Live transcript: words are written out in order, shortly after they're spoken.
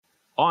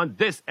On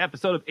this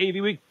episode of AV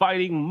Week,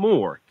 fighting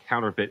more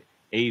counterfeit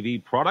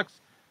AV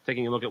products,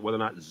 taking a look at whether or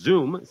not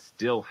Zoom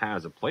still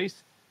has a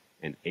place,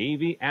 and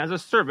AV as a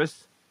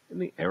service in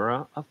the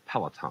era of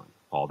Peloton.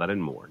 All that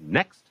and more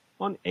next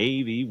on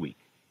AV Week.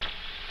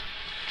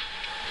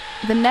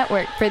 The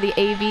network for the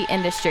AV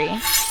industry.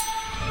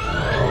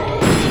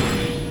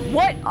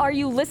 What are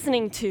you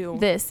listening to?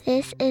 This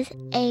is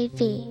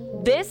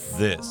AV. This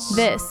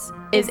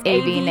is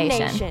AV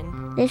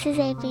Nation. This is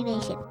AV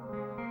Nation.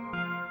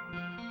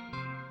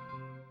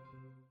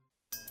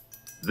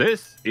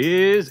 This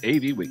is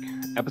AV Week,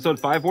 episode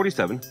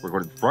 547,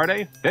 recorded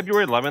Friday,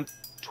 February 11th,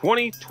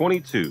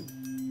 2022.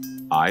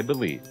 I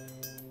believe.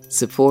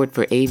 Support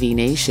for AV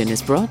Nation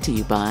is brought to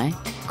you by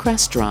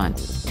Crestron.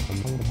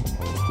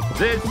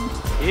 This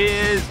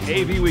is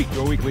AV Week,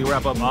 your weekly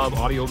wrap-up of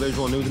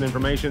audiovisual news and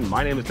information.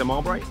 My name is Tim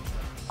Albright.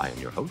 I am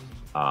your host.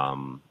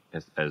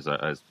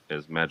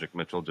 As Magic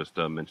Mitchell just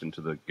mentioned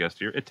to the guest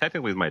here, it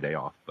technically is my day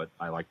off, but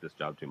I like this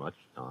job too much.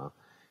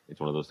 It's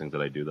one of those things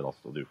that I do that I'll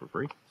still do for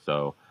free.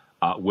 So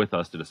with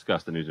us to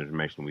discuss the news and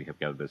information we have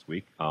gathered this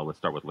week, let's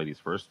start with ladies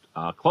first.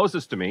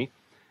 Closest to me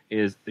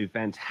is the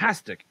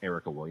fantastic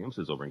Erica Williams,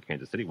 who's over in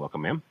Kansas City.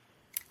 Welcome, ma'am.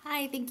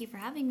 Hi, thank you for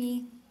having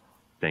me.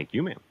 Thank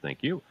you, ma'am.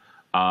 Thank you.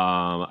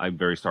 I'm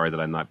very sorry that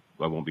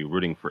I won't be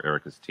rooting for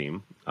Erica's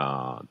team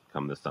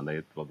come this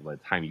Sunday. Well, by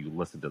the time you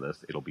listen to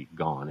this, it'll be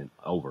gone and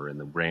over, and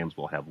the Rams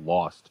will have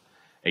lost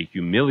a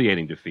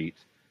humiliating defeat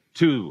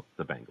to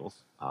the Bengals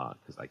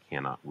because I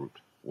cannot root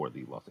for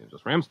the Los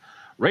Angeles Rams.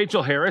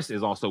 Rachel Harris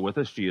is also with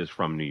us. She is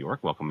from New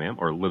York. Welcome, ma'am,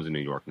 or lives in New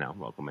York now.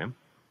 Welcome, ma'am.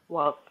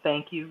 Well,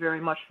 thank you very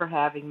much for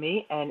having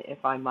me, and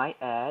if I might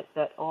add,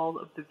 that all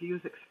of the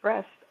views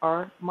expressed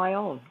are my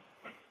own.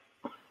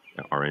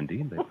 Are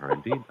indeed. They are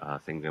indeed.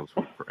 Same goes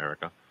for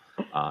Erica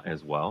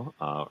as well.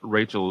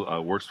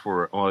 Rachel works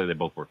for, they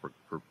both work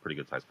for pretty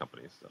good-sized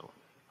companies, so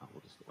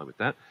we'll just go with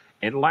that.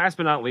 And last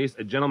but not least,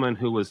 a gentleman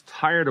who was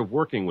tired of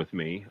working with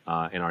me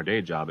in our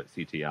day job at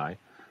CTI.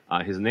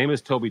 His name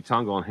is Toby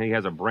Tungle, and he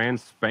has a brand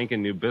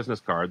spanking new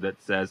business card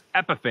that says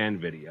Epiphan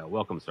Video.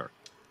 Welcome, sir.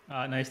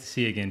 Nice to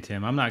see you again,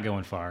 Tim. I'm not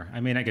going far. I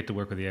may not get to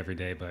work with you every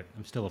day, but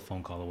I'm still a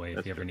phone call away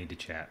if you ever need to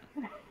chat.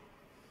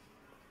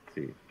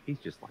 See, he's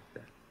just like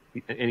that.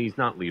 And he's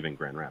not leaving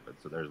Grand Rapids,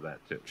 so there's that,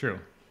 too. True.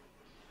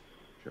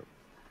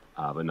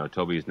 But no,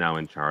 Toby is now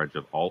in charge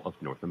of all of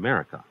North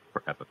America for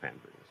Epiphan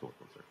Video. So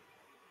welcome, sir.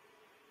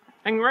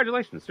 And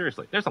congratulations,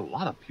 seriously. There's a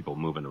lot of people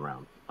moving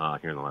around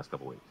here in the last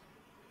couple of weeks.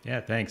 Yeah,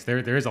 thanks.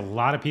 There is a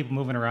lot of people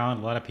moving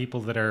around, a lot of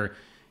people that are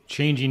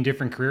changing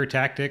different career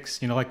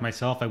tactics. You know, like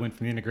myself, I went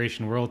from the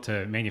integration world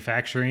to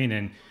manufacturing,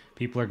 and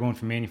people are going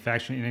from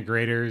manufacturing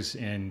integrators,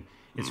 and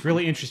it's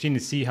really interesting to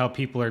see how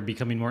people are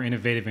becoming more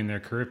innovative in their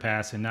career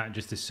paths and not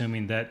just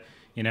assuming that,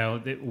 you know,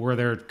 that where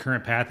their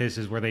current path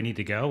is where they need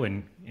to go,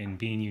 and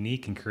being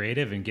unique and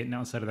creative and getting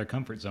outside of their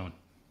comfort zone,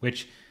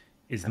 which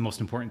is the most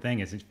important thing,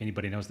 as if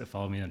anybody knows that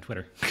follow me on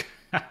Twitter.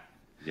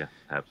 Yeah,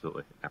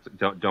 absolutely.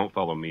 Don't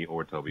follow me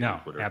or Toby on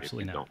Twitter if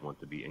you don't want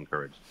to be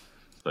encouraged,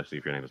 especially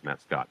if your name is Matt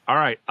Scott. All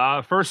right,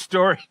 first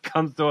story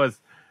comes to us.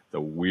 It's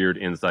a weird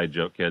inside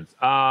joke, kids.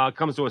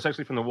 Comes to us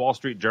actually from the Wall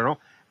Street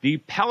Journal. The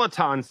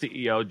Peloton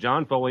CEO,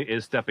 John Foley,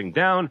 is stepping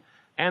down,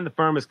 and the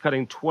firm is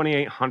cutting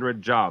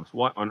 2,800 jobs.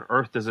 What on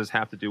earth does this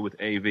have to do with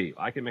AV?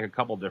 I can make a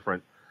couple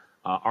different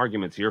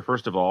arguments here.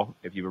 First of all,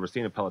 if you've ever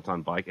seen a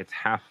Peloton bike, it's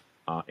half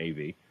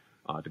AV,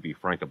 to be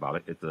frank about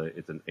it.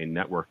 It's a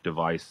network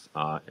device,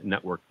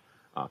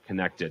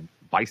 connected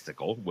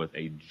bicycle with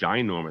a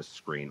ginormous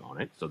screen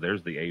on it. So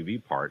there's the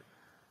AV part.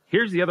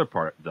 Here's the other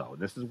part, though.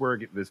 This is where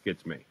this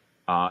gets me.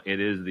 It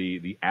is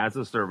the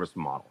as-a-service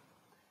model.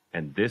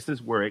 And this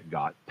is where it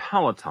got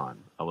Peloton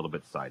a little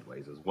bit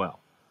sideways as well.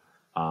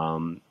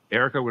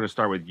 Erica, we're going to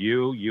start with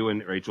you. You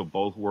and Rachel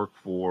both work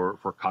for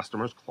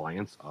customers,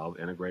 clients of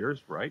integrators,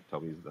 right?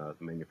 Toby's the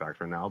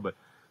manufacturer now, but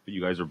you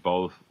guys are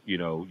both,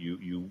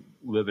 you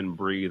live and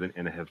breathe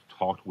and have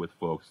talked with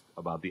folks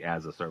about the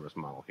as-a-service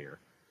model here.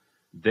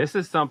 This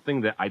is something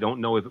that I don't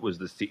know if it was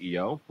the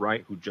CEO,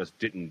 right, who just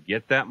didn't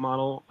get that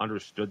model,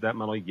 understood that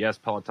model. Yes,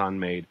 Peloton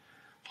made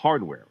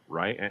hardware,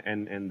 right?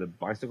 And the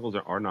bicycles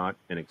are not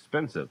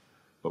inexpensive,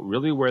 but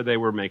really where they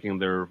were making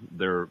their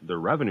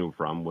revenue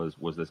from was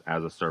this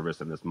as a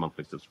service and this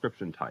monthly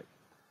subscription type.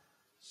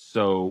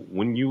 So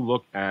when you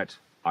look at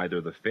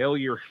either the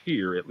failure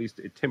here, at least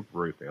a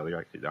temporary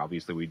failure,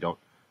 obviously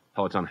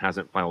Peloton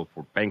hasn't filed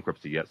for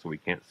bankruptcy yet, so we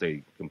can't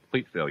say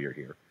complete failure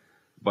here,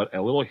 but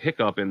a little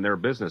hiccup in their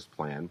business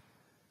plan,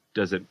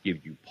 does it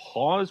give you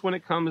pause when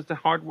it comes to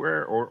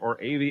hardware or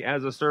AV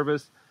as a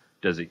service?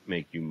 Does it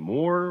make you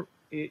more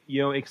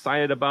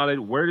excited about it?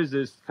 Where does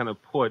this kind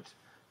of put,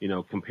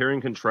 compare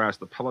and contrast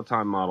the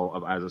Peloton model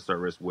of as a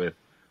service with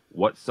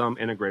what some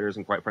integrators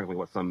and quite frankly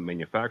what some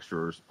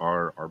manufacturers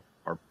are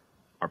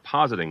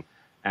positing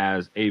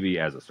as AV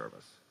as a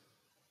service?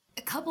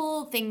 A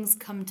couple things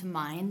come to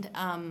mind.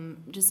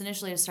 Just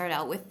initially to start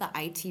out with the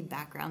IT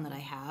background that I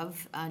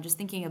have, just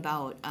thinking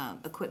about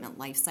equipment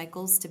life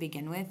cycles to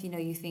begin with.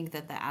 You think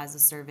that the as a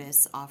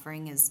service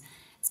offering is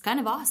it's kind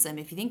of awesome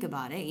if you think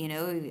about it.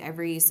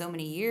 Every so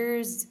many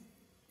years,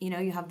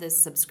 you have this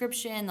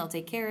subscription, they'll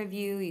take care of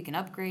you, you can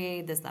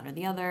upgrade this, that, or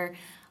the other.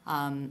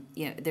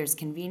 There's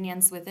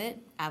convenience with it,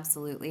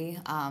 absolutely,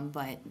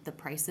 but the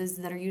prices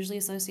that are usually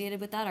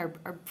associated with that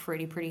are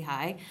pretty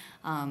high.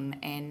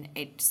 And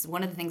it's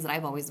one of the things that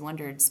I've always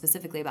wondered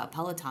specifically about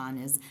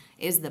Peloton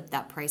is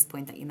that price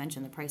point that you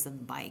mentioned, the price of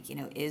the bike.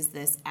 Is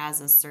this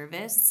as a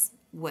service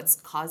what's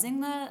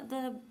causing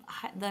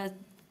the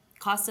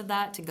cost of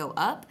that to go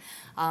up,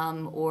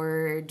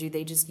 or do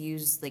they just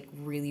use like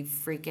really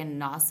freaking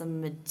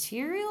awesome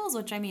materials,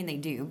 which I mean they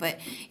do, but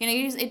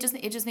it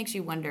just makes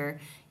you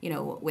wonder,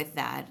 with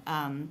that,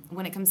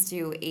 when it comes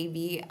to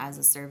AV as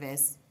a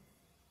service.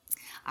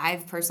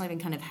 I've personally been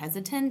kind of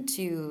hesitant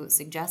to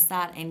suggest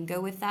that and go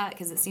with that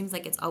because it seems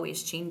like it's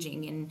always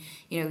changing. And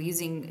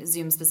using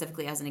Zoom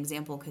specifically as an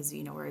example, because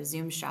we're a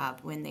Zoom shop.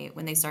 When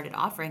they started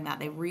offering that,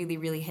 they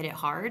really hit it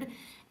hard,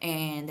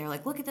 and they're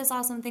like, look at this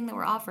awesome thing that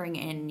we're offering,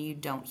 and you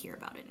don't hear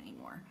about it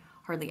anymore,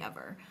 hardly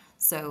ever.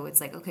 So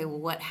it's like, okay, well,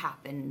 what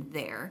happened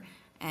there?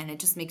 And it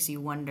just makes you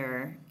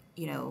wonder,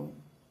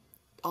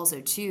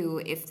 also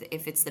too,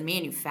 if it's the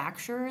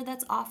manufacturer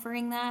that's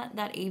offering that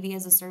AV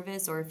as a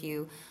service, or if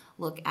you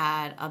look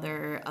at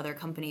other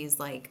companies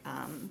like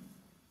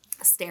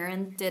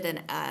Starin did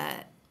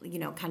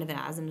kind of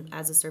an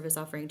as a service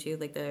offering too,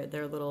 like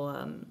their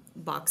little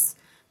box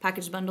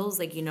package bundles.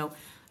 Like,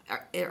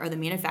 are the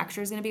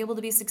manufacturers going to be able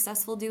to be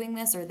successful doing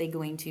this, or are they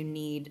going to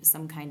need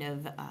some kind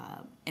of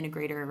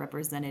integrator or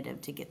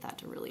representative to get that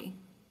to really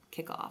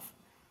kick off?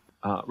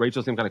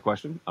 Rachel, same kind of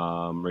question.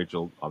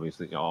 Rachel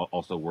obviously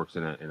also works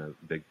in a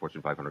big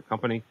Fortune 500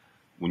 company.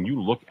 When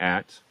you look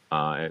at,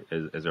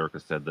 as Erica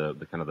said,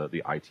 the kind of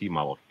the IT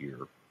model here,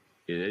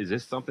 is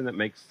this something that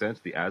makes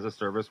sense, the as a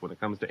service when it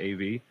comes to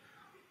AV,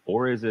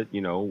 or is it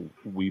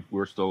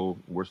we're still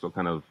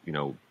kind of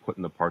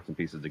putting the parts and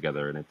pieces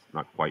together and it's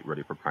not quite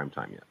ready for prime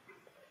time yet?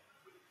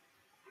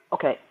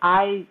 Okay,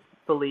 I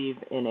believe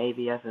in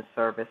AV as a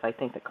service. I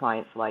think that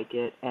clients like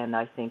it, and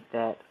I think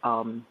that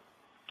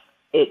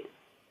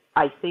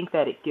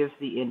it gives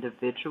the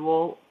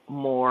individual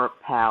more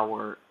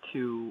power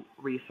to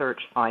research,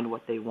 find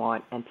what they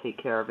want, and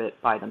take care of it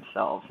by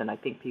themselves. And I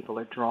think people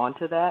are drawn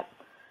to that.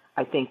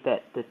 I think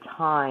that the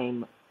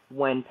time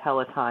when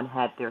Peloton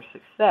had their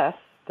success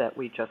that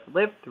we just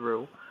lived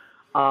through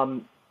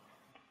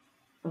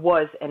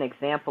was an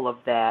example of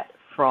that,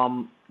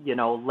 from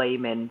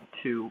layman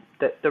to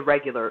the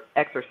regular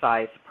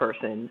exercise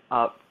person,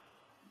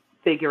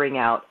 figuring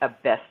out a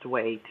best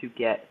way to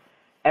get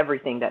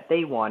everything that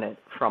they wanted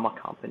from a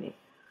company.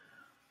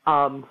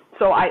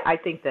 So I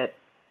think that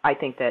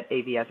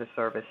AV as a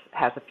service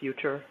has a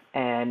future,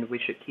 and we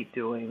should keep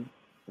doing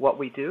what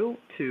we do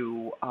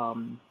to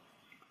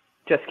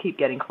just keep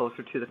getting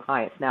closer to the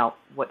clients. Now,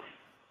 what's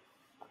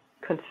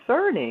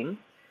concerning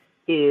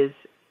is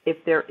if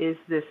there is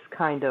this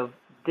kind of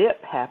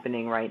dip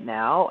happening right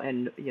now,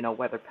 and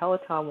whether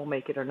Peloton will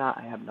make it or not,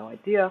 I have no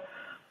idea.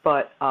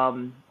 But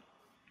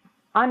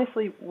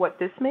honestly, what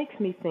this makes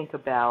me think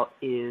about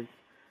is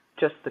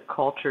just the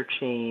culture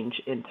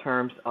change in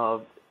terms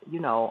of,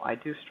 I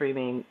do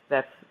streaming,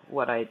 that's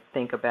what I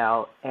think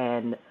about,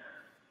 and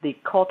the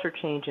culture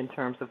change in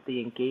terms of the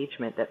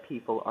engagement that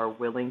people are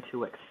willing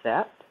to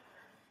accept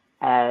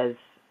as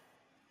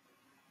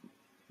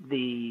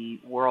the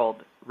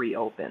world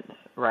reopens,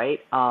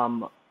 right?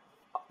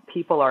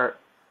 People are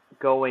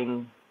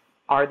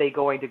they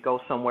going to go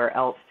somewhere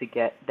else to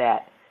get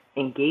that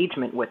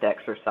engagement with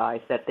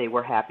exercise that they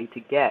were happy to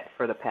get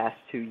for the past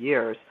 2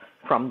 years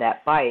from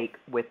that bike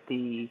with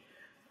the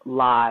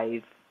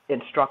live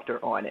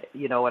instructor on it?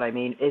 You know what I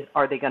mean?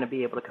 Are they going to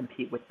be able to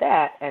compete with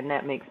that? And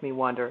that makes me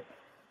wonder,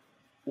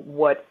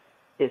 what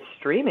is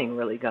streaming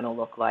really going to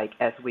look like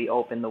as we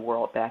open the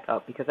world back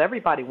up? Because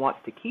everybody wants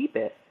to keep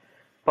it,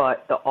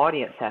 but the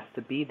audience has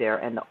to be there,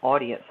 and the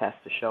audience has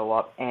to show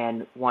up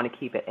and want to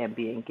keep it and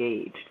be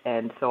engaged.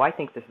 And so I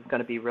think this is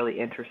going to be really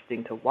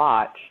interesting to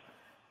watch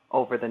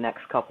over the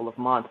next couple of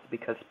months,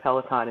 because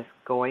Peloton is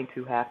going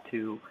to have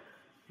to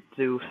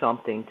do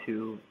something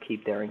to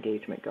keep their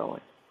engagement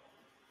going.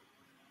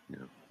 Yeah,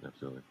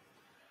 absolutely.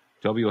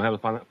 Toby, you'll have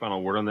a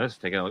final word on this.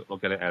 Take a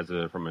look at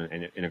it from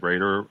an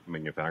integrator,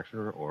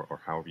 manufacturer, or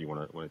however you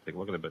want to take a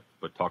look at it.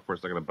 But talk for a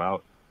second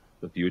about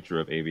the future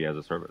of AV as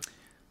a service.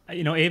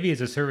 AV as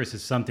a service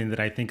is something that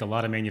I think a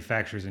lot of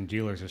manufacturers and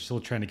dealers are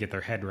still trying to get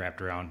their head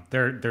wrapped around.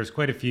 There's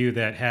quite a few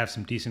that have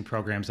some decent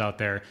programs out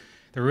there.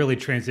 They're really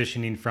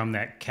transitioning from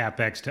that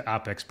CapEx to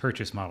OpEx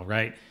purchase model,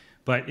 right?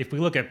 But if we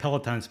look at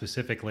Peloton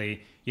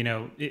specifically,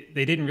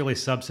 they didn't really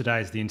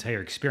subsidize the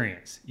entire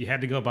experience. You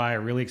had to go buy a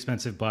really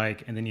expensive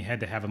bike, and then you had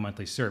to have a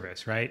monthly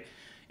service, right?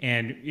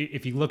 And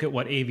if you look at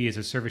what AV as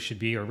a service should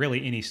be, or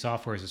really any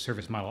software as a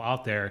service model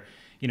out there,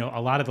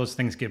 a lot of those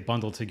things get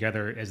bundled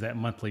together as that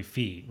monthly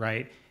fee,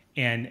 right?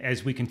 And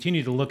as we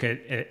continue to look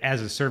at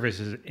as a service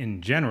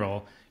in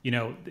general,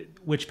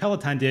 which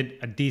Peloton did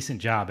a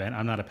decent job at.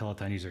 I'm not a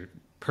Peloton user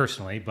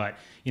personally, but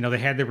they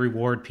had the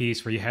reward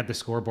piece where you had the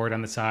scoreboard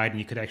on the side and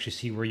you could actually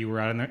see where you were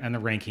at on the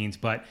rankings.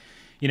 But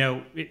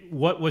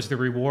what was the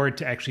reward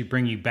to actually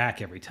bring you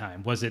back every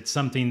time? Was it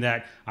something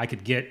that I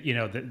could get,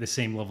 the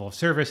same level of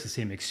service, the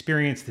same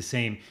experience, the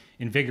same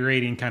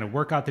invigorating kind of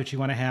workout that you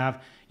want to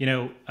have?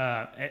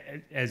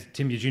 As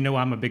Tim, as you know,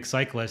 I'm a big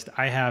cyclist.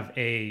 I have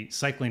a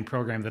cycling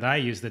program that I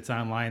use that's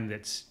online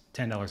that's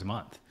 $10 a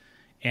month.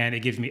 And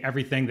it gives me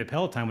everything that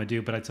Peloton would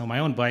do, but it's on my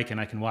own bike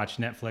and I can watch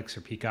Netflix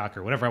or Peacock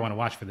or whatever I want to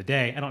watch for the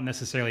day. I don't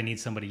necessarily need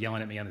somebody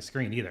yelling at me on the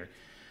screen either.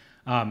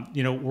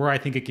 Where I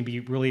think it can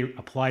be really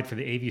applied for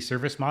the AV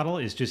service model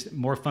is just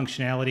more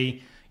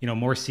functionality,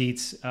 more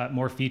seats,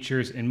 more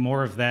features, and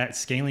more of that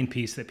scaling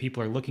piece that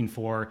people are looking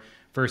for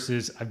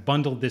versus I've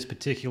bundled this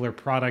particular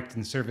product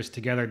and service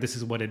together. This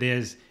is what it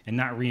is, and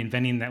not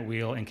reinventing that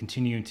wheel and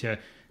continuing to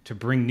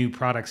bring new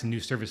products and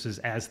new services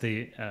as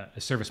a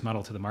service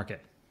model to the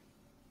market.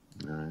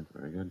 All right,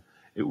 very good.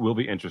 It will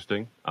be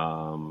interesting.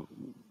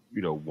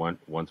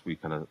 Once we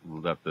kind of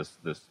let this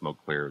smoke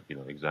clear,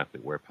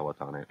 exactly where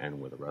Peloton and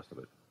where the rest of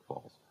it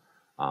falls.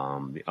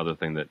 The other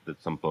thing that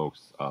some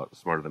folks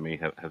smarter than me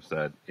have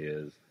said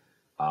is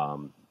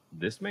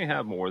this may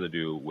have more to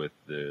do with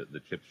the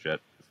chipset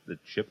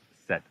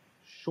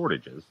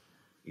shortages,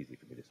 easy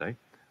for me to say,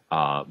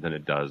 than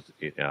it does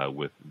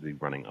with the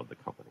running of the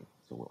company.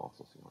 So we'll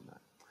also see on that.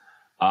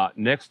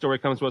 Next story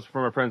comes to us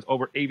from our friends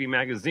over at AV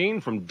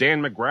Magazine from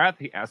Dan McGrath.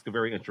 He asked a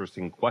very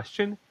interesting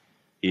question.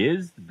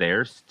 Is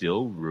there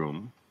still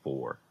room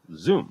for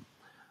Zoom?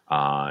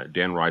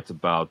 Dan writes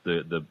about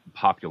the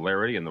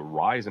popularity and the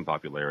rise in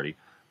popularity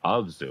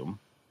of Zoom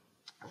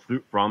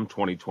from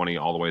 2020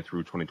 all the way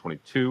through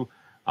 2022.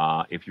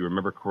 If you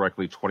remember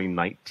correctly,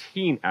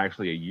 2019,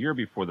 actually a year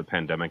before the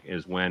pandemic,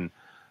 is when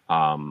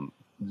Zoom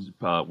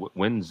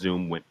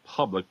went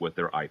public with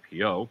their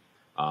IPO.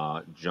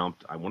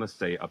 Jumped, I want to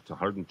say, up to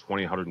 $120,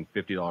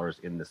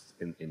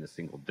 $150 in a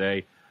single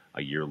day.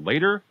 A year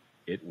later,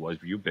 it was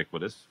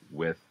ubiquitous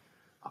with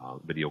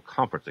video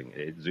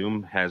conferencing.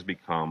 Zoom has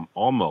become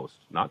almost,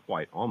 not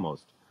quite,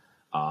 almost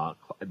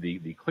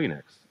the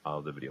Kleenex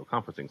of the video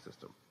conferencing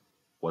system.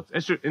 What's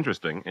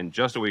interesting, and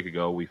just a week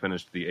ago, we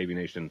finished the AV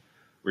Nation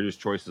Readers'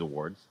 Choices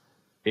Awards.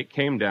 It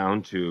came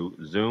down to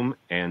Zoom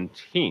and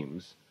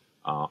Teams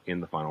in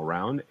the final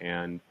round,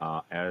 and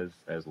as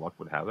luck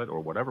would have it, or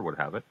whatever would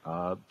have it,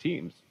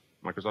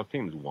 Microsoft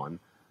Teams won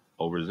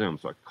over Zoom.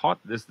 So I caught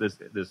this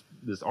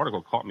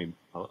article caught me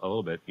a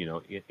little bit,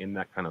 in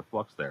that kind of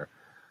flux there.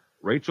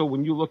 Rachel,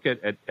 when you look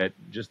at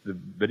just the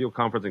video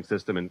conferencing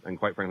system and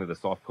quite frankly the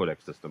soft codec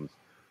systems,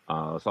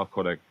 soft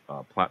codec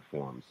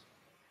platforms,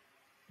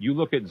 you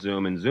look at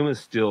Zoom, and Zoom is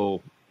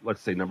still,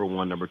 let's say, number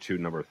one, number two,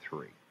 number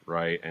three,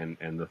 right?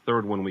 And the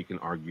third one, we can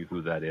argue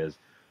who that is,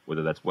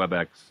 whether that's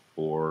WebEx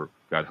or,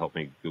 God help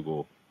me,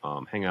 Google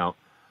Hangout.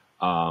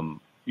 And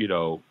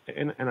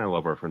I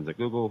love our friends at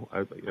Google.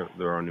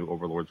 They're our new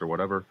overlords or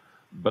whatever,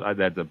 but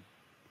that's a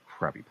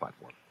crappy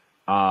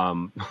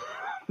platform.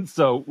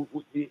 So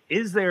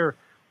is there,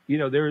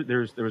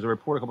 there was a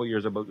report a couple of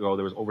years ago,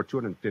 there was over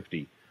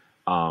 250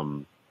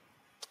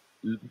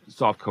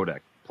 soft codec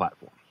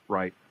platforms,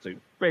 right? So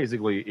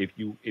basically,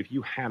 if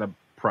you had a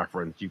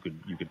preference, you could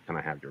kind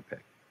of have your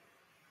pick.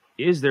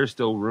 Is there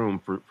still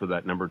room for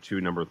that number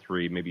two, number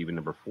three, maybe even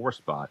number four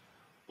spot?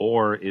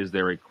 Or is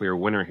there a clear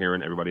winner here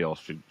and everybody else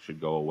should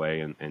go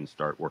away and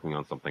start working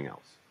on something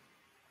else?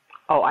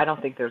 Oh, I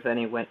don't think there's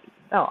any win.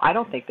 No, I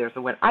don't think there's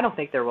a win. I don't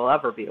think there will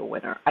ever be a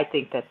winner. I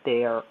think that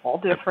they are all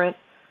different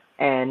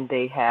and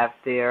they have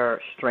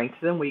their strengths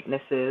and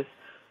weaknesses,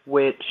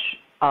 which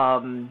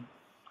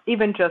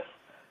even just,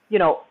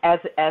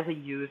 as a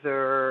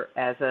user,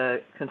 as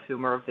a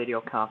consumer of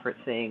video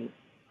conferencing,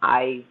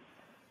 I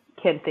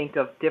can think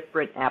of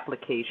different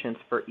applications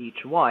for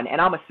each one.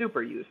 And I'm a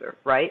super user,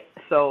 right?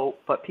 So,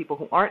 but people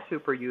who aren't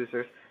super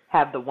users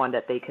have the one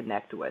that they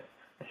connect with.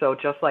 So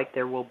just like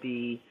there will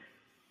be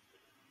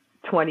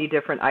 20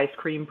 different ice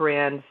cream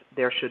brands,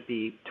 there should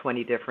be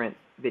 20 different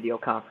video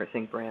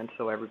conferencing brands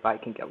so everybody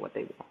can get what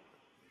they want.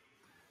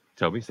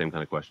 Toby, same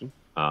kind of question.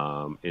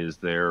 Is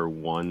there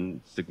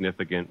one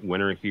significant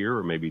winner here,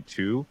 or maybe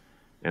two?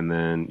 And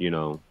then,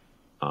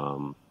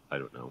 I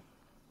don't know,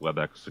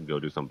 WebEx should go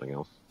do something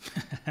else.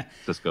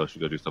 Cisco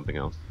should go do something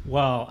else.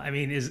 Well, I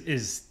mean,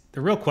 is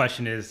the real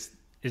question is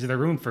there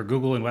room for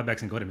Google and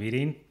WebEx and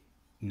GoToMeeting?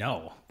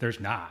 No, there's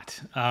not.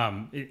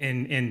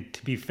 And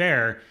to be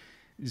fair,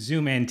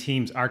 Zoom and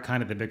Teams are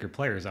kind of the bigger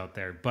players out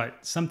there,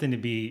 but something to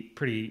be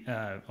pretty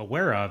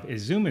aware of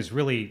is Zoom is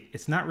really,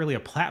 it's not really a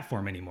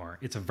platform anymore.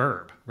 It's a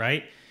verb,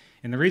 right?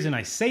 And the reason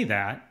I say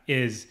that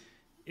is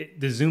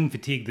the Zoom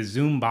fatigue, the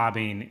Zoom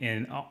bobbing,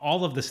 and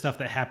all of the stuff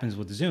that happens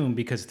with Zoom,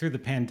 because through the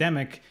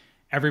pandemic,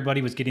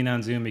 everybody was getting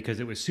on Zoom because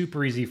it was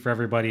super easy for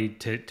everybody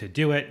to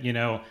do it.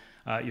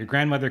 Your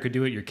grandmother could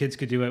do it, your kids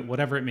could do it,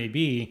 whatever it may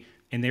be,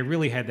 and they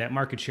really had that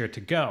market share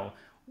to go.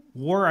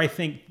 Where I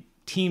think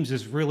Teams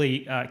is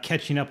really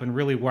catching up, and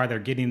really why they're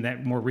getting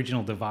that more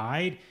regional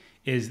divide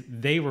is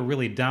they were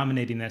really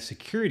dominating that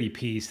security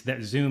piece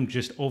that Zoom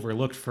just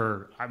overlooked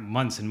for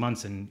months and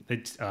months, and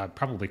it's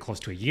probably close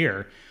to a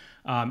year.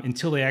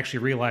 until they actually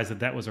realized that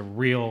that was a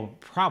real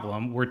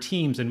problem, where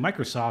Teams and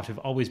Microsoft have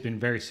always been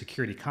very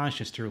security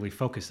conscious to really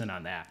focus in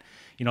on that.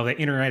 You know, the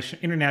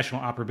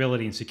international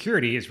operability and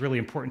security is really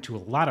important to a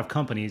lot of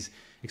companies,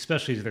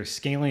 especially as they're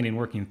scaling and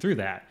working through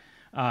that.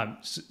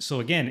 So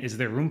again, is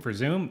there room for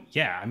Zoom?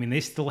 Yeah, I mean,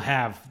 they still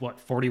have,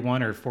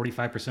 41 or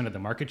 45% of the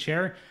market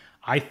share.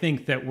 I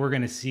think that we're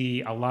going to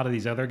see a lot of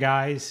these other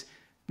guys,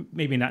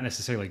 maybe not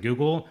necessarily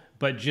Google,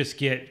 but just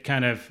get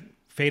kind of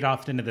fade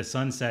off into the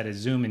sunset as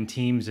Zoom and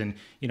Teams and,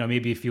 you know,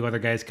 maybe a few other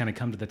guys kind of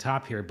come to the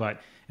top here.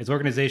 But as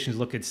organizations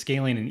look at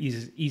scaling and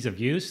ease of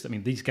use, I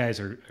mean, these guys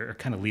are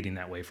kind of leading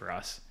that way for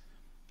us.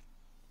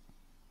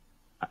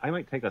 I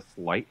might take a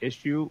slight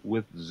issue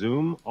with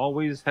Zoom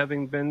always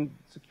having been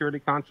security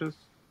conscious.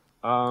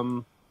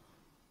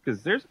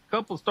 Because there's a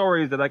couple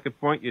stories that I could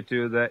point you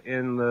to that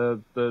in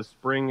the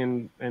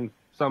spring and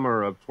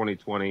summer of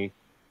 2020,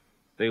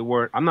 they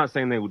weren't, I'm not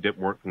saying they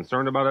weren't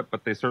concerned about it,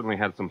 but they certainly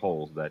had some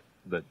holes that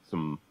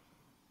some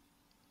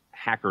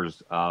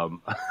hackers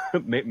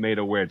made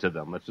aware to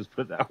them. Let's just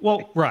put it that way.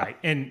 Well, right.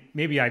 And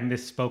maybe I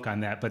misspoke on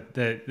that, but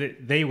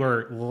they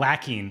were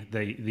lacking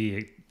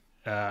the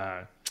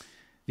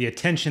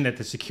attention that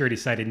the security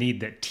side had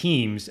need that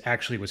Teams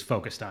actually was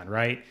focused on,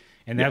 right?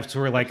 And that's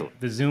where, like,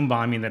 the Zoom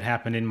bombing that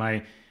happened in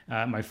my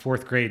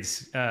fourth grade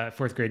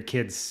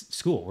kids'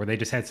 school, where they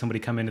just had somebody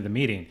come into the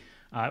meeting.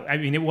 I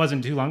mean, it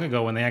wasn't too long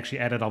ago when they actually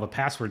added all the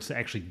passwords to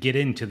actually get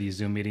into these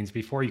Zoom meetings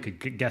before you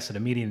could guess at a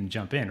meeting and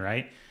jump in,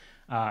 right?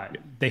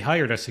 They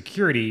hired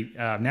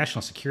a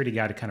national security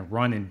guy to kind of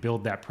run and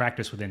build that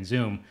practice within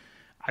Zoom.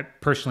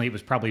 Personally, it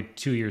was probably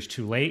 2 years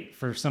too late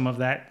for some of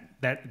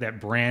that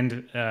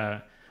brand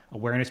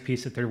awareness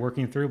piece that they're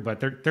working through, but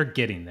they're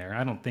getting there.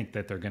 I don't think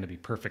that they're going to be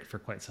perfect for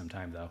quite some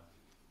time, though.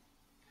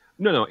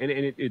 No, and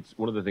it's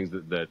one of the things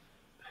that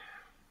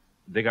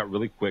they got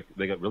really quick.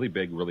 They got really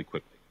big really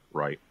quickly,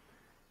 right?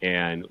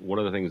 And one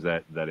of the things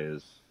that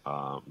is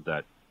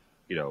that,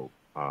 you know,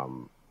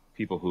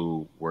 people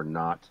who were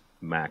not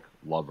Mac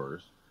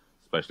lovers,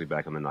 especially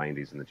back in the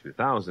 90s and the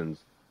 2000s,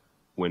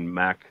 when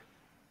Mac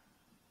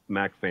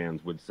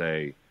fans would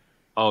say,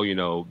 oh, you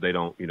know, they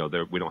don't, you know,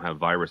 we don't have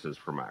viruses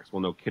for Macs.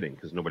 Well, no kidding,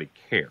 because nobody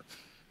cared,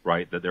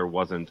 right? That there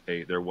wasn't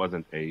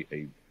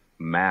a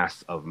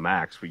mass of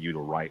Macs for you to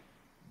write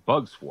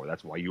bugs for.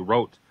 That's why you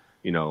wrote,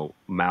 you know,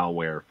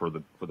 malware for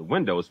the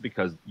Windows,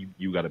 because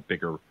you got a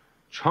bigger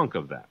chunk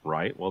of that,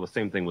 right? Well, the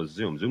same thing with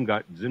Zoom. Zoom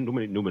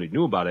nobody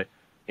knew about it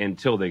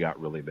until they got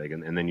really big,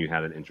 and then you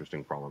had an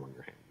interesting problem on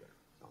your hands there.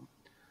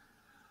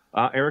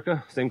 So,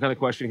 Erica, same kind of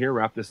question here.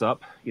 Wrap this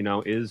up. You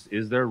know, is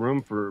there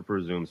room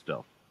for Zoom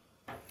still?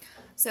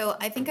 So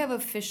I think I've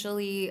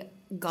officially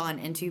gone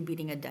into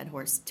beating a dead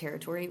horse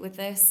territory with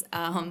this,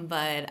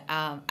 but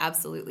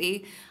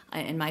absolutely,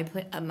 in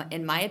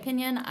my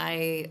opinion,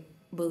 I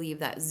believe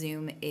that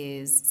Zoom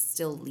is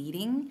still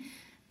leading,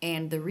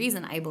 and the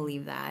reason I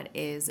believe that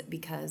is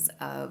because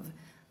of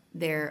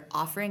their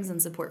offerings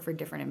and support for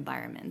different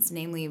environments,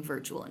 namely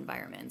virtual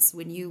environments.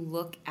 When you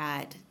look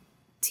at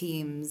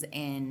Teams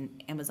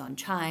in Amazon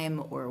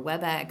Chime or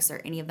WebEx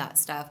or any of that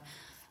stuff,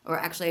 or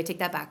actually, I take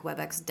that back.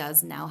 WebEx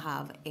does now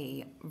have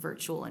a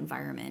virtual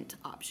environment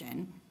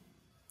option,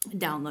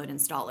 download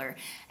installer.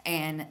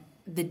 And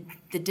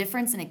the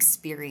difference in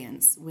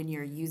experience when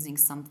you're using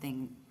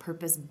something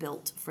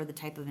purpose-built for the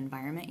type of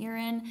environment you're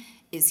in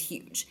is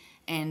huge.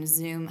 And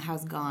Zoom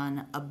has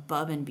gone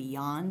above and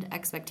beyond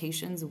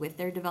expectations with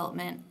their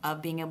development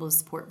of being able to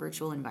support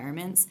virtual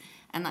environments.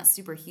 And that's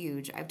super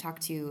huge. I've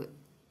talked to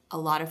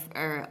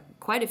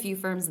quite a few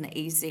firms in the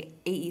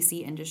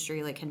AEC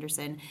industry, like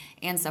Henderson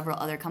and several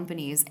other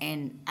companies,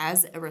 and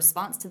as a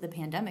response to the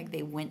pandemic,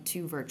 they went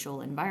to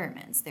virtual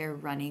environments. They're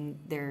running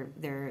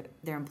their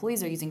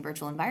employees are using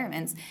virtual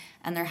environments,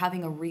 and they're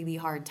having a really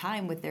hard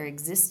time with their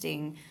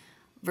existing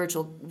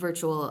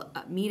virtual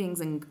meetings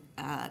and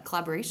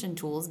collaboration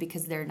tools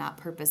because they're not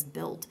purpose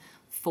built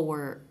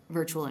for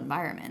virtual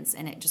environments,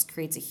 and it just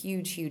creates a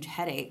huge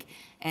headache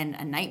and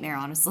a nightmare,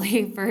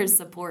 honestly, for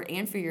support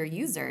and for your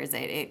users.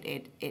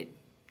 It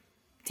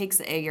takes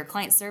your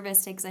client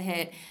service takes a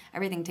hit,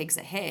 everything takes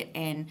a hit,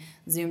 and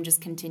Zoom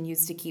just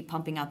continues to keep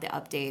pumping out the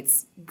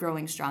updates,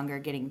 growing stronger,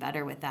 getting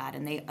better with that,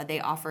 and they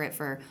offer it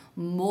for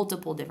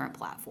multiple different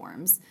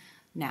platforms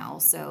now.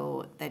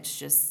 So that's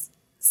just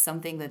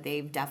something that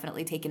they've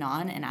definitely taken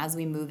on, and as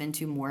we move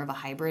into more of a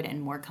hybrid and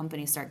more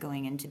companies start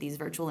going into these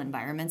virtual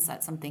environments,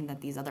 that's something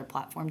that these other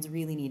platforms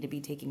really need to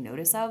be taking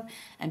notice of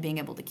and being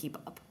able to keep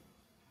up.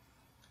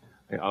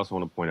 I also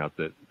want to point out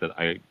that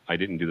I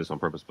didn't do this on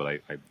purpose, but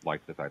I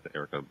like the fact that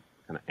Erica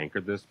kind of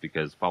anchored this,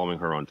 because following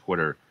her on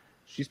Twitter,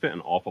 she spent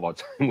an awful lot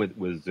of time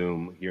with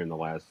Zoom here in the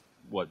last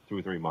 2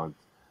 or 3 months,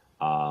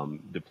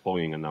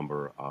 deploying a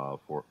number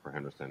for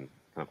Henderson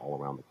kind of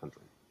all around the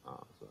country.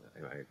 So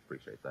I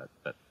appreciate that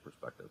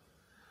perspective.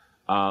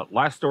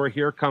 Last story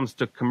here comes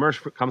to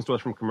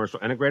us from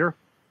Commercial Integrator.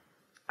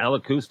 L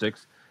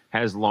Acoustics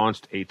has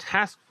launched a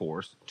task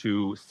force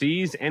to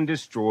seize and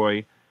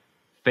destroy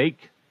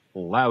fake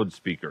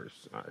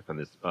loudspeakers. I find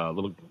this a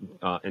little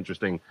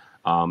interesting.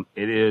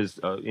 It is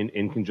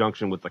in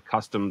conjunction with the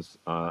Customs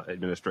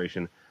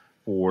Administration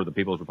for the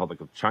People's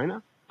Republic of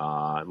China,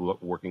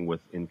 working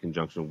in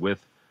conjunction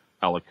with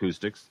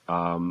L-Acoustics.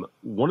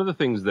 One of the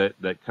things that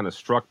kind of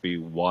struck me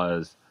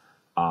was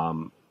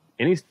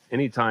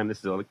any time,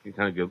 this is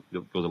kind of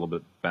goes a little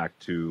bit back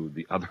to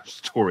the other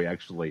story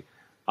actually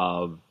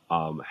of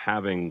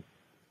having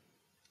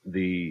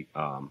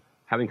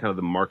kind of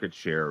the market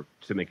share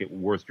to make it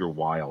worth your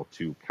while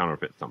to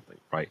counterfeit something,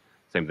 right?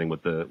 Same thing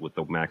with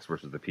the Macs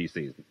versus the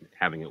PCs,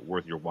 having it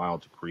worth your while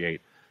to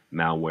create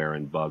malware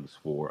and bugs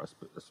for a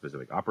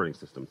specific operating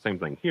system. Same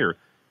thing here.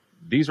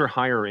 These are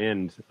higher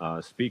end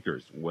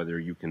speakers, whether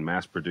you can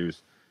mass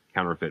produce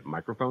counterfeit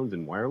microphones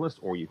and wireless,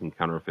 or you can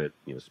counterfeit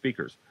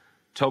speakers.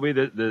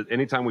 Toby,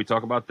 anytime we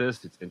talk about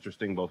this, it's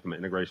interesting both from an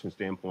integration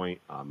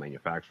standpoint,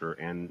 manufacturer,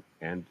 and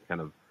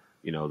kind of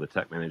the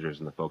tech managers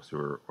and the folks who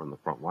are on the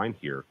front line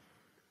here.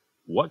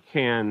 What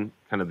can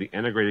kind of the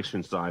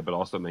integration side, but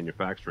also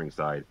manufacturing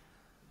side,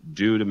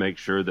 do to make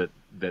sure that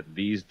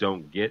these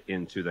don't get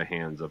into the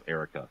hands of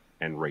Erica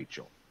and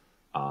Rachel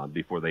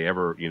before they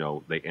ever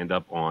they end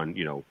up on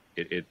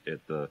at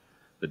the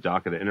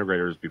dock of the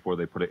integrators before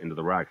they put it into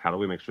the rack? How do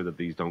we make sure that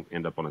these don't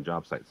end up on a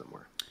job site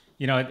somewhere?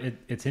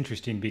 It's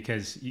interesting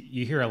because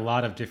you hear a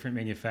lot of different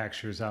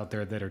manufacturers out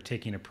there that are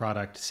taking a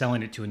product,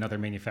 selling it to another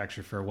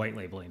manufacturer for white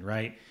labeling,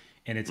 right?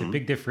 And it's a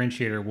big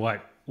differentiator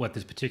what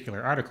this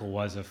particular article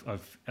was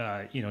of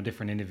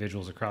different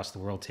individuals across the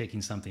world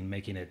taking something,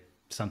 making it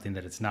something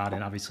that it's not,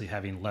 and obviously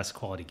having less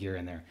quality gear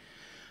in there.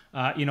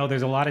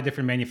 There's a lot of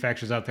different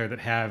manufacturers out there that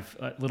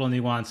have little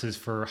nuances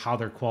for how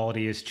their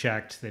quality is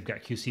checked. They've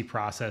got QC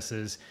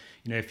processes.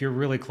 If you're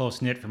really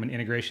close-knit from an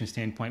integration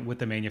standpoint with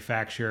the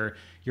manufacturer,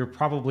 you're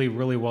probably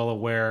really well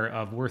aware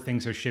of where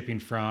things are shipping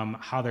from,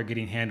 how they're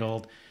getting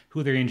handled,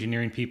 who their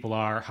engineering people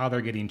are, how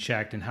they're getting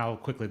checked, and how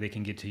quickly they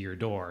can get to your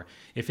door.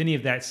 If any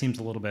of that seems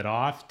a little bit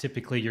off,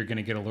 typically you're going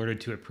to get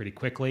alerted to it pretty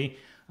quickly,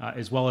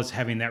 as well as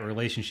having that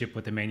relationship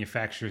with the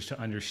manufacturers to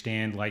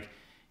understand,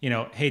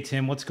 hey,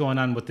 Tim, what's going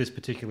on with this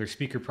particular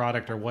speaker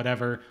product or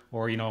whatever?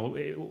 Or,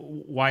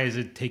 why is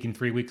it taking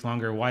 3 weeks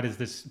longer? Why does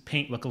this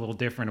paint look a little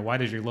different? Or why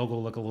does your logo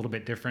look a little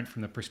bit different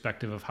from the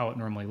perspective of how it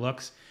normally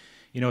looks?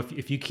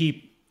 If you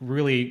keep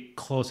really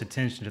close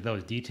attention to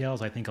those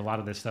details, I think a lot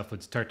of this stuff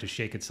would start to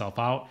shake itself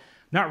out.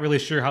 Not really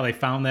sure how they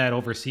found that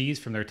overseas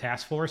from their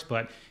task force,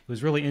 but it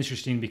was really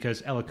interesting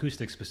because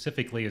L-Acoustics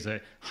specifically is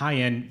a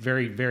high-end,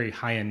 very, very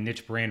high-end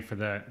niche brand for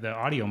the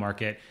audio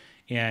market.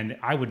 And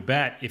I would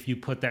bet if you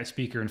put that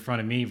speaker in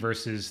front of me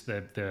versus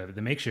the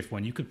makeshift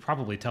one, you could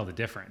probably tell the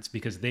difference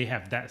because they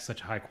have such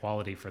high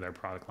quality for their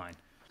product line.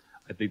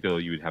 I think, though,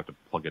 you would have to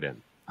plug it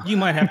in. You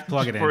might have to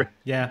plug it in.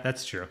 Yeah,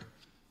 that's true.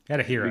 Got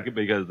to hear it.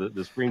 Because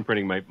the screen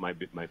printing might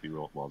be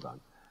real well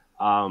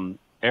done.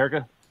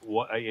 Erica,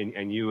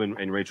 and you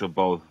and Rachel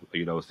both,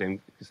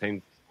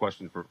 same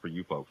question for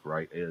you folks,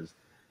 right?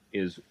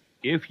 Is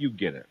if you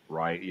get it,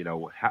 right,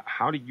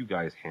 how do you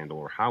guys handle,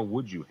 or how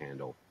would you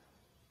handle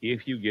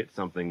if you get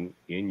something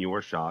in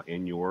your shop,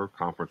 in your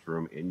conference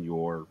room, in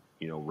your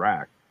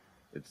rack,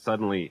 it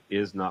suddenly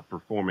is not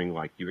performing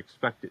like you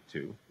expect it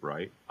to,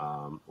 right?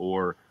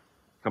 Or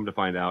come to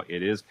find out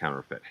it is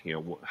counterfeit.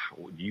 Do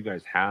you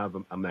guys have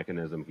a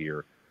mechanism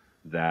here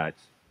that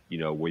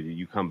whether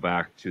you come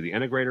back to the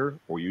integrator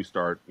or you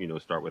start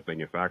with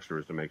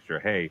manufacturers to make sure,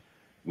 hey,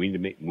 we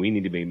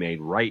need to be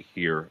made right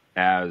here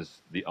as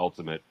the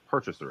ultimate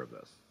purchaser of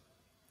this?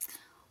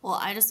 Well,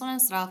 I just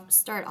want to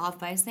start off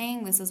by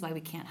saying this is why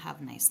we can't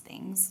have nice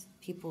things.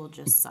 People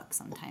just suck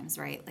sometimes,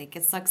 right? Like,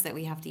 it sucks that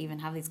we have to even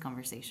have these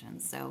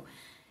conversations. So,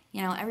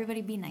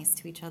 everybody be nice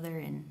to each other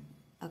and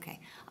okay.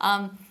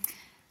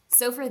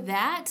 So for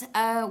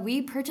that,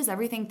 we purchase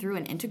everything through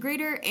an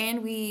integrator,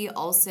 and we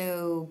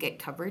also get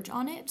coverage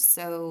on it.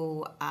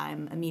 So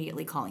I'm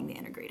immediately calling the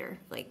integrator.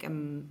 Like,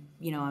 I'm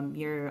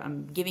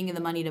giving you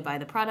the money to buy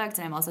the product,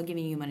 and I'm also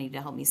giving you money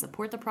to help me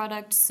support the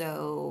product.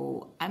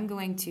 So I'm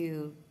going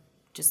to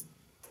just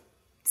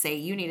say,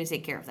 you need to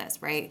take care of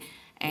this, right?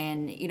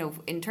 And,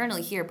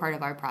 internally here, part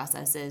of our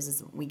process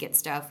is we get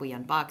stuff, we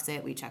unbox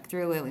it, we check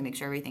through it, we make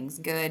sure everything's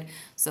good.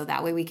 So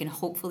that way we can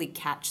hopefully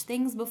catch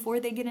things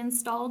before they get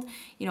installed.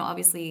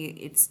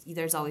 Obviously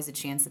there's always a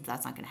chance that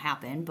that's not going to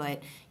happen,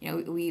 but,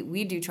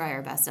 we do try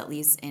our best, at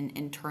least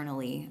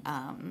internally.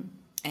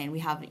 And we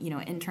have,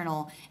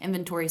 internal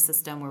inventory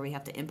system where we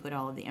have to input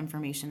all of the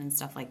information and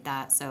stuff like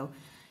that. So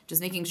just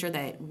making sure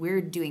that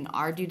we're doing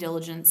our due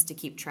diligence to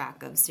keep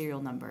track of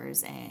serial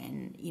numbers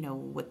and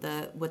what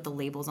the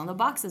labels on the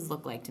boxes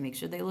look like to make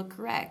sure they look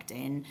correct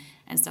and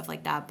stuff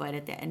like that. But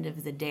at the end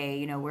of the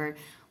day,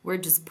 we're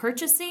just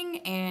purchasing,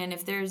 and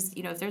if there's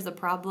a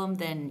problem,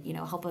 then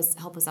help us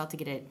out to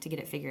get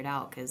it figured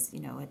out, because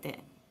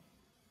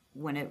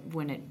when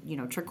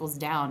it trickles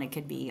down, it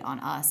could be on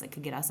us. It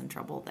could get us in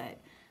trouble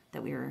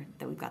that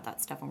we've got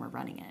that stuff when we're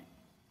running it,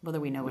 whether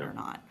we know it or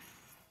not.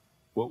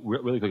 Well,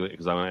 really quickly,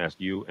 because I want to ask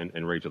you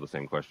and Rachel the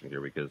same question here,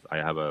 because I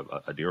have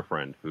a dear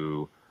friend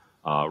who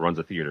runs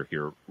a theater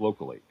here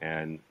locally,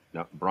 and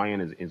Now,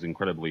 Brian is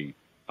incredibly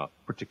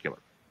particular.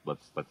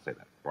 Let's say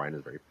that. Brian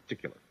is very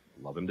particular.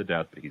 Love him to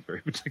death, but he's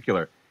very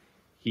particular.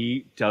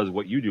 He does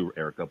what you do,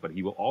 Erica, but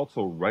he will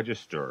also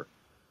register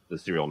the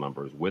serial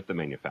numbers with the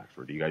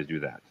manufacturer. Do you guys do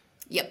that?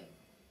 Yep.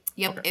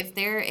 Okay. If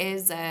there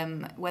is,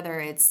 whether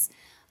it's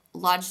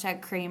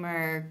Logitech,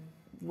 Kramer,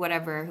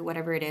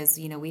 whatever it is,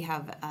 we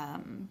have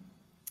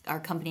our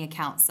company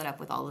account set up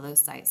with all of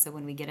those sites. So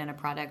when we get in a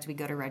product, we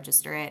go to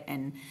register it,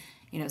 and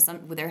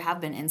there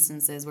have been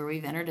instances where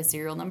we've entered a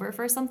serial number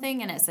for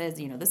something, and it says,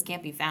 this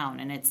can't be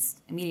found, and it's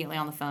immediately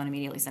on the phone,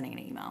 immediately sending an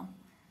email.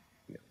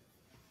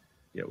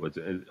 Yeah.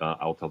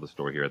 I'll tell the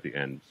story here at the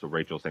end. So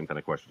Rachel, same kind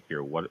of question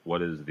here.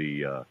 What is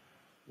the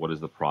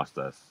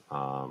process?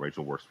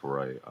 Rachel works for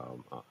a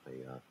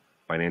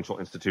financial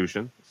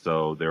institution,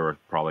 so there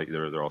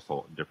are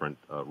also different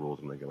rules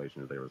and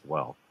regulations there as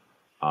well.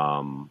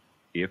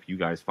 If you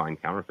guys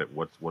find counterfeit,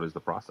 what is the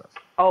process?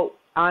 Oh,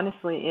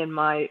 honestly, in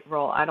my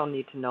role, I don't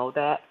need to know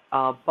that.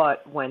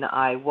 But when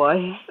I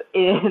was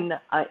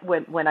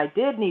when I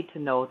did need to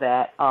know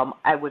that,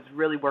 I was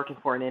really working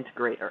for an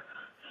integrator.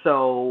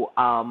 So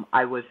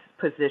I was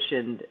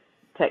positioned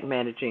tech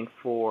managing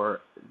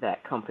for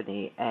that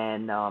company,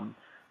 and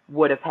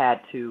would have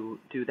had to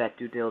do that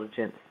due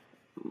diligence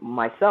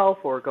myself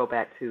or go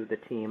back to the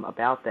team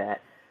about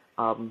that.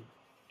 I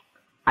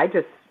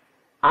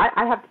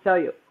have to tell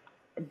you,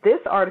 this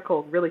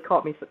article really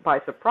caught me by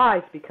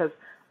surprise because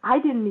I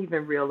didn't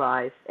even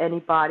realize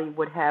anybody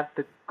would have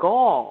the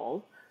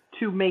gall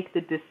to make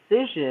the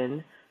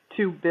decision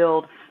to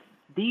build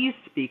these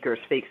speakers,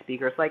 fake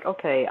speakers. Like,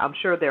 okay, I'm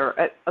sure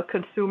they're a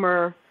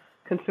consumer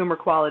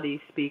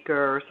quality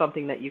speaker or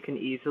something that you can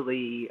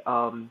easily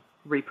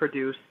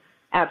reproduce.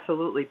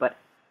 Absolutely. But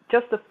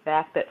just the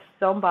fact that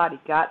somebody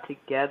got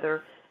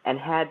together and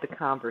had the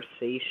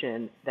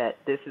conversation that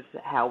this is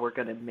how we're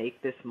going to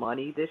make this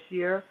money this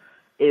year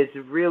was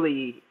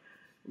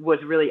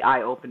really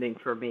eye-opening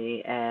for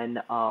me. And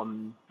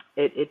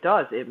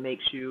it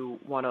makes you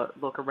want to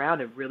look around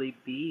and really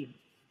be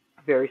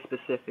very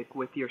specific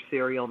with your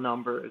serial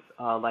numbers,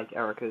 like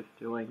Erica is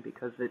doing,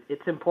 because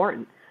it's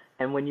important.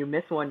 And when you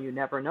miss one, you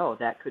never know.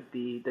 That could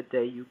be the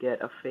day you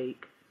get a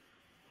fake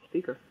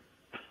speaker.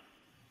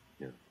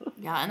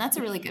 Yeah, and that's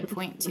a really good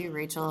point too,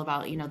 Rachel,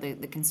 about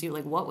the consumer.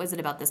 Like, what was it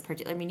about this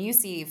particular? I mean, you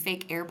see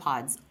fake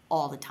AirPods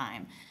all the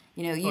time.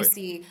 You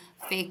see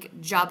fake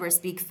Jabra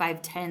Speak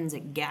 510s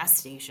at gas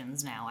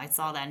stations now. I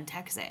saw that in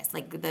Texas.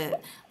 Like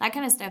that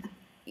kind of stuff.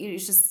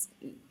 It's just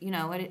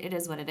it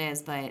is what it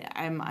is. But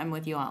I'm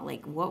with you on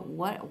like what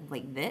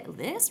like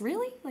this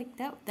really like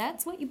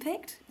that's what you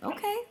picked.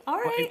 Okay, all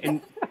right.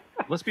 And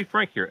let's be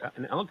frank here.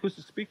 An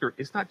acoustic speaker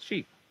is not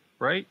cheap,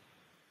 right?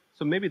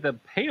 So maybe the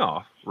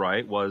payoff,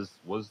 right, was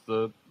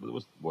the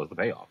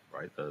payoff,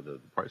 right? The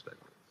price tag.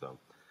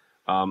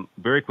 So,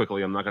 very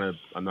quickly, I'm not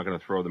gonna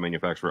throw the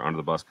manufacturer under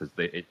the bus because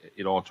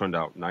it all turned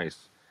out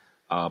nice.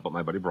 But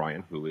my buddy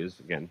Brian, who is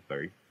again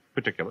very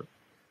particular,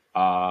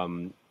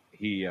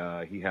 he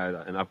had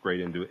an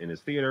upgrade in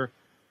his theater.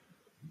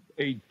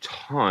 A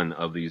ton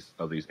of these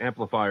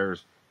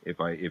amplifiers.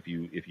 If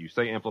you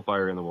say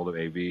amplifier in the world of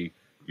AV,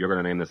 you're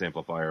gonna name this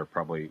amplifier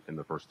probably in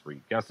the first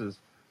 3 guesses.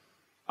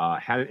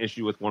 Had an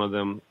issue with one of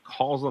them,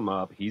 calls them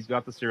up. He's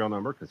got the serial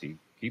number because he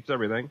keeps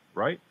everything,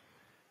 right?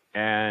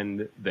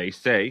 And they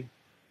say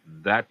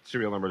that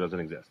serial number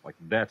doesn't exist. Like,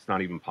 that's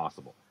not even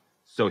possible.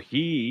 So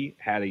he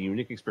had a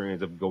unique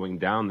experience of going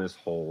down this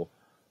whole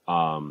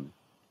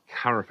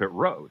counterfeit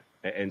road.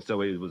 And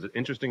so it was an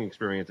interesting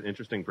experience, an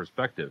interesting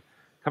perspective.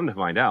 Come to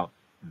find out,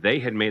 they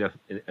had made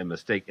a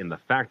mistake in the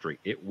factory.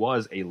 It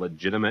was a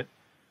legitimate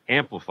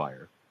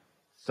amplifier.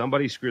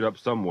 Somebody screwed up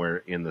somewhere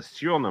in the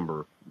serial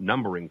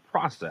numbering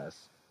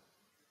process,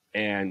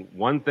 and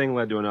one thing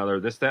led to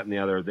another, this, that, and the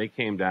other. They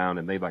came down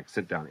and they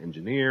sent down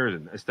engineers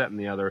and this, that, and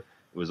the other.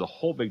 It was a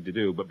whole big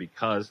to-do, but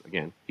because,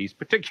 again, he's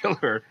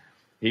particular,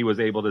 he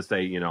was able to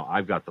say,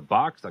 I've got the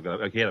box.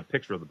 He had a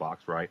picture of the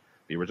box, right?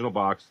 The original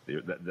box,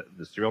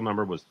 the serial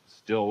number was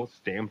still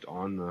stamped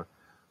on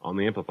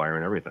the amplifier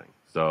and everything.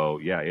 So,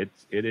 yeah,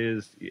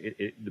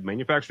 the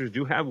manufacturers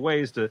do have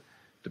ways to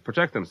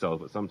protect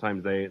themselves, but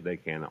sometimes they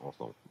can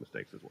also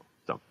mistakes as well.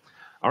 So,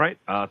 all right.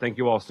 Thank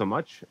you all so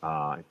much.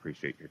 I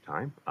appreciate your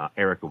time.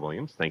 Erica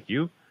Williams, thank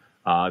you.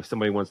 If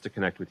somebody wants to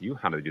connect with you,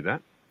 how do they do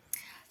that?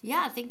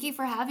 Yeah, thank you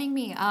for having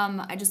me.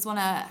 I just want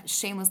to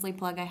shamelessly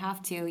plug, I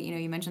have to,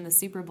 you mentioned the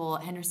Super Bowl.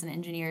 Henderson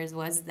Engineers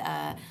was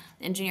the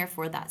engineer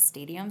for that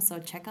stadium. So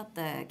check out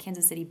the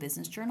Kansas City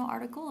Business Journal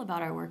article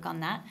about our work on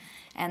that.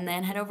 And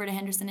then head over to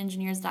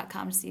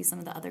hendersonengineers.com to see some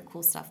of the other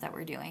cool stuff that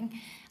we're doing.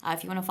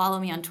 If you want to follow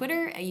me on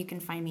Twitter, you can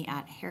find me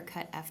at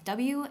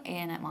HaircutFW,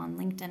 and I'm on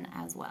LinkedIn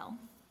as well.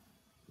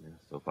 Yeah,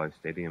 SoFi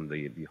Stadium,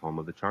 the home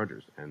of the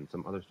Chargers and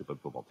some other stupid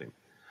football team.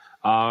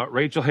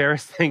 Rachel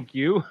Harris, thank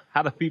you.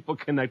 How do people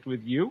connect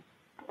with you?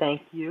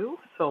 Thank you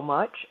so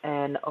much.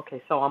 And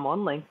okay, so I'm on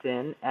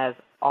LinkedIn as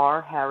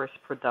R. Harris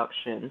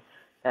Production.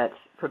 That's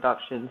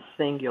production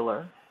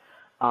singular,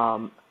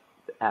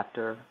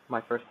 after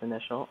my first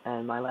initial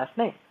and my last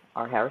name.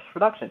 R Harris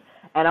Production.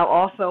 And I'm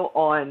also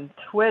on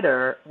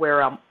Twitter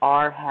where I'm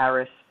R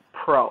Harris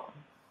Pro.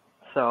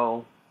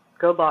 So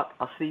good luck.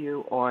 I'll see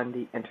you on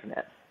the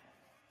internet.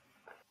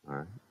 All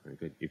right, very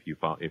good. If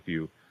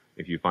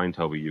you find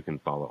Toby, you can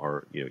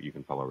follow you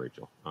can follow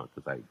Rachel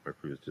because I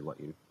refuse to let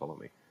you follow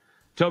me.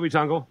 Toby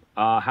Tungle,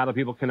 how do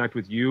people connect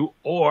with you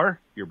or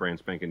your brand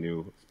spanking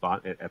new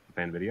spot at the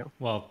Fan Video?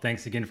 Well,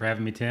 thanks again for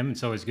having me, Tim.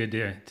 It's always good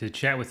to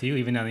chat with you,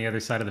 even on the other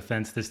side of the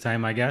fence this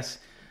time, I guess.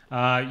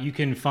 You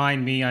can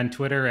find me on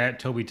Twitter at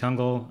Toby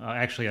Tungle,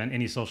 actually on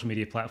any social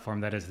media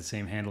platform that is the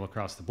same handle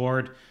across the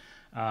board.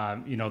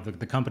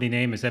 The company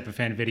name is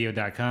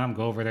epifanvideo.com.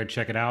 Go over there,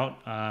 check it out.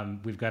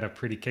 We've got a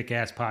pretty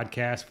kick-ass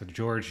podcast with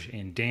George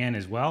and Dan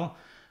as well.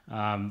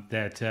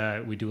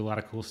 That we do a lot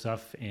of cool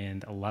stuff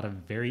and a lot of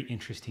very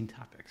interesting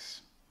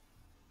topics.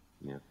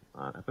 Yeah,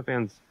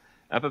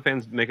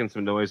 Epifans making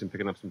some noise and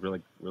picking up some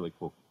really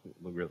cool,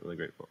 really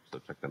great folks.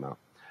 So check them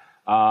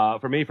out.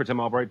 For me, for Tim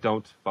Albright,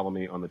 don't follow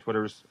me on the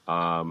Twitters.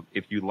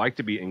 If you'd like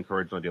to be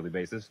encouraged on a daily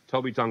basis,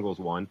 Toby Tungle's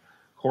one.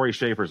 Corey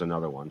Schaefer's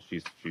another one.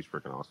 She's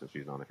freaking awesome.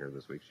 She's on here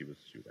this week. She was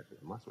actually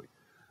on last week.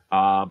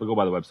 But go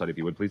by the website if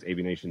you would, please,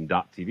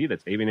 avnation.tv.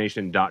 That's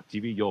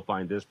avnation.tv. You'll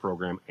find this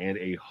program and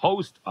a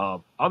host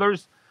of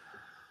others.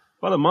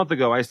 About a month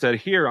ago, I said,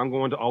 here, I'm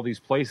going to all these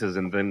places,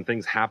 and then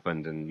things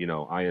happened, and,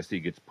 ISE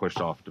gets pushed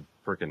off to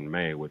frickin'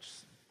 May, which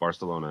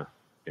Barcelona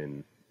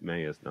in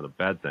May is not a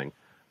bad thing.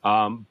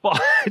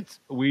 But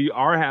we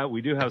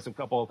do have some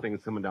couple of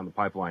things coming down the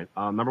pipeline.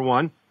 Number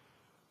one,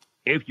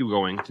 if you're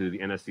going to the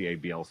NSCA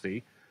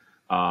BLC,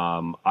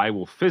 I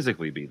will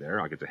physically be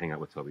there. I'll get to hang out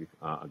with Toby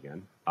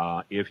again.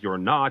 If you're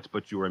not,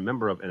 but you're a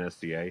member of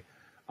NSCA,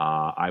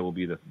 I will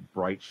be the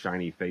bright,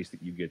 shiny face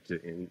that you get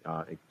to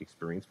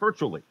experience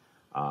virtually.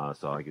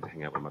 So I get to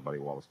hang out with my buddy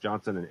Wallace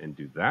Johnson and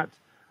do that.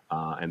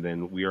 And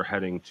then we are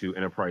heading to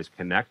Enterprise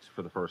Connect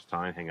for the first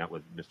time, hang out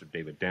with Mr.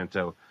 David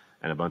Danto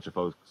and a bunch of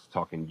folks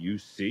talking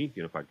UC,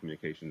 Unified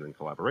Communications and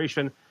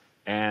Collaboration.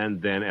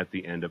 And then at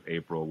the end of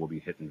April, we'll be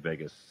hitting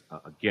Vegas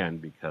again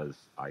because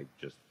I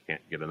just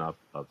can't get enough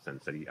of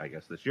Sin City, I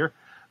guess, this year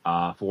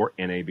for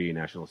NAB,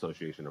 National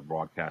Association of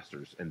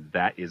Broadcasters. And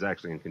that is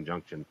actually in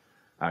conjunction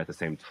at the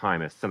same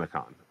time as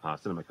CinemaCon.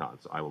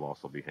 So I will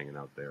also be hanging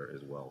out there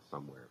as well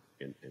somewhere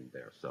in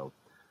there. So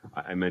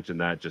I mentioned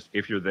that. Just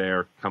if you're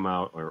there, come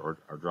out or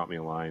drop me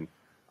a line,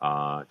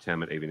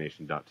 Tim at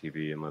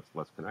avnation.tv, and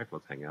let's connect.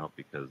 Let's hang out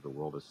because the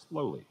world is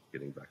slowly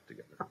getting back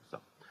together.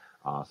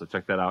 So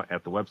check that out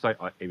at the website,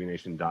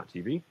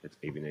 avnation.tv. It's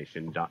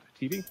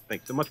avnation.tv.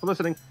 Thanks so much for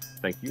listening.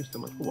 Thank you so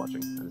much for watching.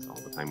 That is all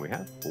the time we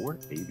have for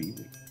AV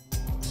Week.